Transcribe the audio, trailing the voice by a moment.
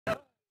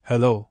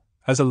Hello,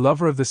 as a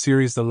lover of the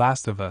series The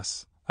Last of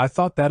Us, I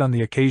thought that on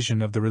the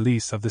occasion of the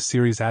release of the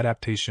series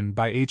adaptation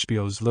by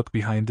HBO's Look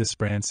Behind This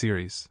Brand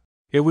series,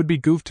 it would be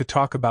goof to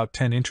talk about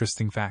 10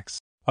 interesting facts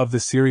of the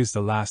series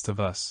The Last of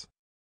Us.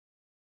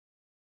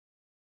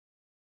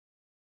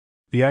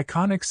 The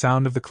iconic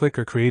sound of the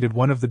clicker created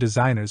one of the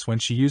designers when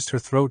she used her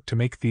throat to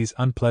make these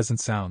unpleasant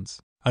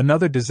sounds.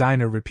 Another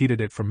designer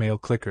repeated it for male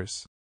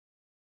clickers.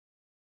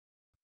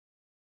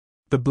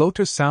 The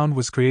bloater sound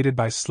was created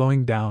by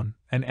slowing down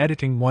and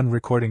editing one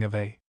recording of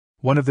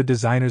one of the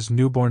designer's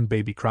newborn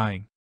baby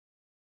crying.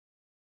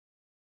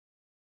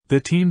 The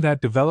team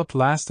that developed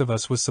Last of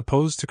Us was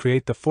supposed to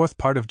create the fourth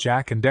part of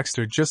Jak and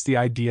Daxter, just the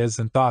ideas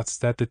and thoughts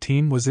that the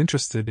team was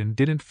interested in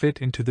didn't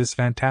fit into this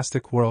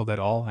fantastic world at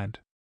all, and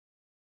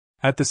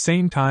at the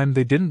same time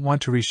they didn't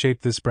want to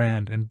reshape this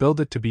brand and build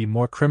it to be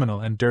more criminal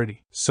and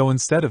dirty, so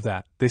instead of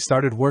that, they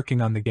started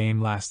working on the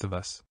game Last of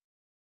Us.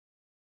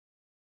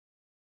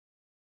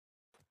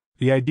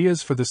 The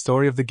ideas for the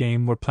story of the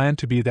game were planned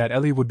to be that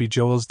Ellie would be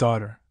Joel's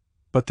daughter,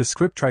 but the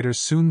scriptwriters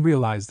soon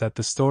realized that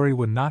the story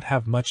would not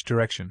have much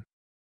direction.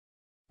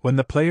 When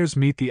the players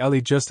meet the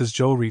Ellie just as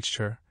Joel reached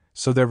her,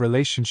 so their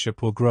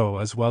relationship will grow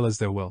as well as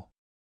their will.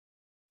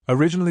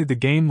 Originally the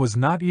game was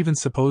not even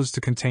supposed to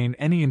contain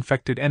any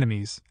infected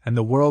enemies, and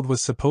the world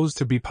was supposed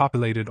to be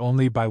populated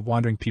only by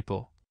wandering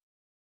people.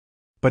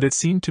 But it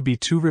seemed to be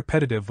too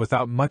repetitive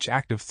without much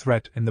active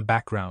threat in the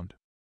background.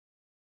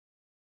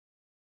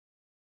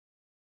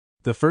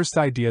 The first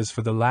ideas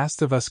for the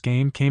Last of Us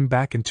game came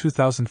back in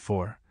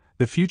 2004.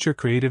 The future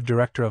creative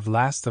director of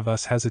Last of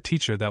Us has a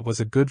teacher that was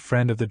a good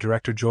friend of the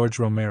director George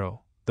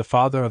Romero, the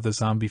father of the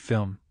zombie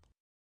film.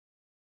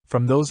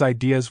 From those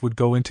ideas would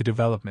go into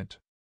development.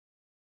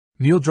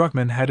 Neil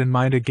Druckmann had in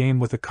mind a game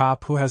with a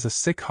cop who has a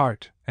sick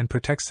heart and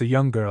protects a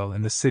young girl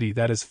in the city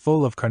that is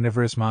full of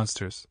carnivorous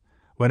monsters.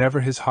 Whenever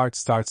his heart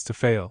starts to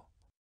fail,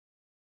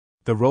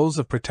 the roles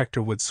of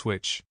protector would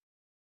switch.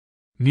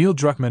 Neil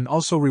Druckmann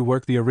also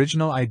reworked the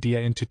original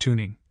idea into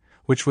Tuning,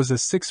 which was a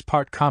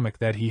 6-part comic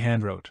that he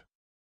handwrote.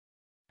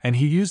 And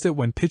he used it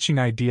when pitching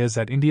ideas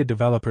at indie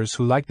developers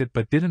who liked it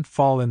but didn't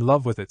fall in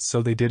love with it,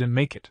 so they didn't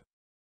make it.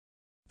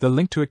 The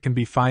link to it can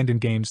be found in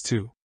games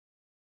too.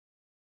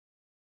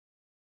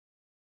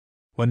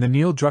 When the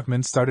Neil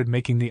Druckmann started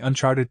making the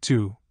Uncharted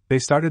 2, they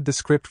started the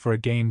script for a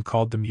game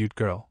called The Mute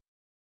Girl.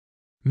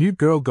 Mute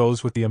Girl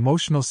goes with the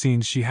emotional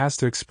scenes she has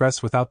to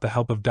express without the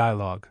help of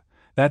dialogue.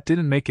 That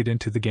didn't make it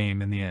into the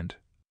game in the end.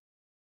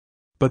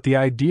 But the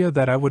idea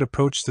that I would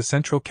approach the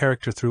central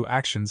character through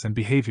actions and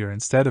behavior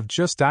instead of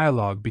just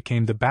dialogue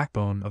became the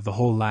backbone of the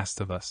whole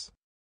Last of Us.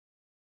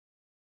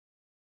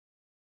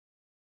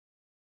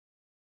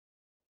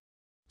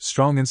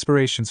 Strong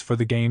inspirations for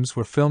the games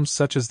were films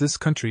such as This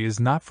Country Is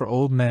Not for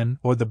Old Men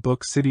or the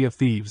book City of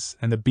Thieves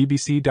and the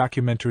BBC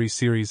documentary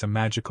series A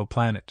Magical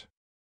Planet,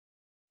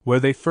 where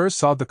they first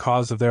saw the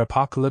cause of their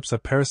apocalypse, a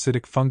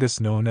parasitic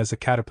fungus known as a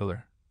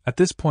caterpillar. At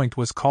this point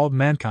was called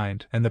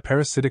mankind, and the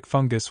parasitic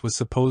fungus was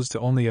supposed to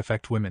only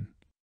affect women.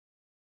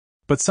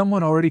 But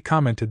someone already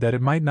commented that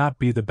it might not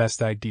be the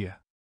best idea.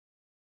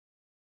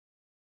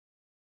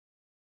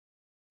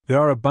 There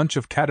are a bunch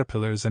of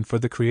caterpillars, and for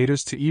the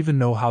creators to even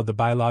know how the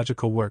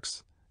biological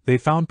works, they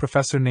found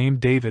professor named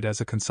David as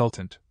a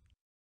consultant.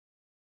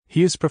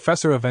 He is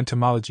professor of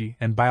entomology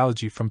and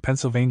biology from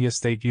Pennsylvania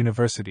State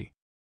University.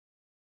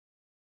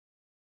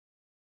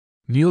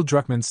 Neil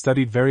Druckmann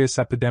studied various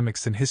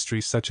epidemics in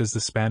history such as the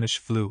Spanish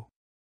flu,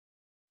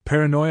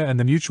 paranoia, and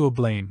the mutual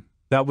blame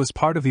that was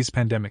part of these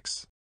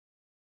pandemics.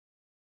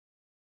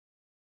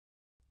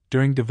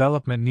 During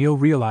development, Neil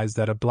realized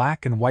that a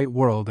black and white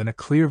world and a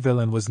clear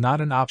villain was not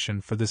an option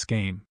for this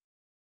game.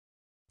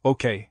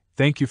 Okay,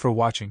 thank you for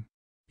watching.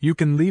 You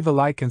can leave a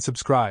like and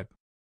subscribe.